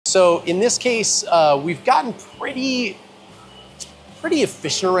So in this case, we've gotten pretty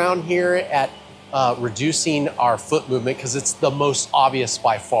efficient around here at reducing our foot movement because it's the most obvious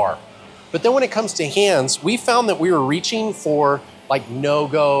by far. But then when it comes to hands, we found that we were reaching for like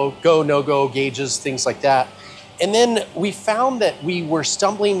no-go, go-no-go gauges, things like that. And then we found that we were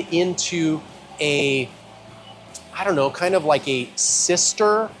stumbling into a, I don't know, kind of like a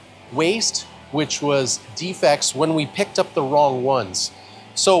sister waist, which was defects when we picked up the wrong ones.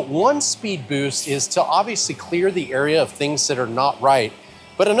 So one speed boost is to obviously clear the area of things that are not right.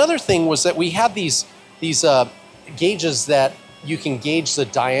 But another thing was that we had these gauges that you can gauge the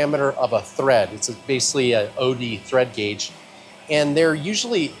diameter of a thread. It's basically an OD thread gauge. And they're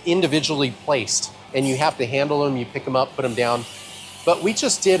usually individually placed. And you have to handle them, you pick them up, put them down. But we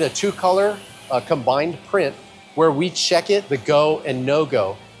just did a two-color combined print where we check it, the go and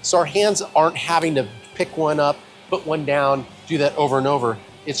no-go. So our hands aren't having to pick one up, put one down, do that over and over.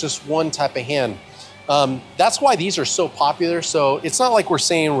 It's just one type of hand. That's why these are so popular. So it's not like we're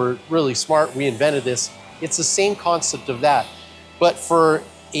saying we're really smart, we invented this. It's the same concept of that. But for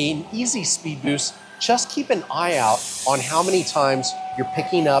an easy speed boost, just keep an eye out on how many times you're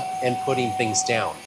picking up and putting things down.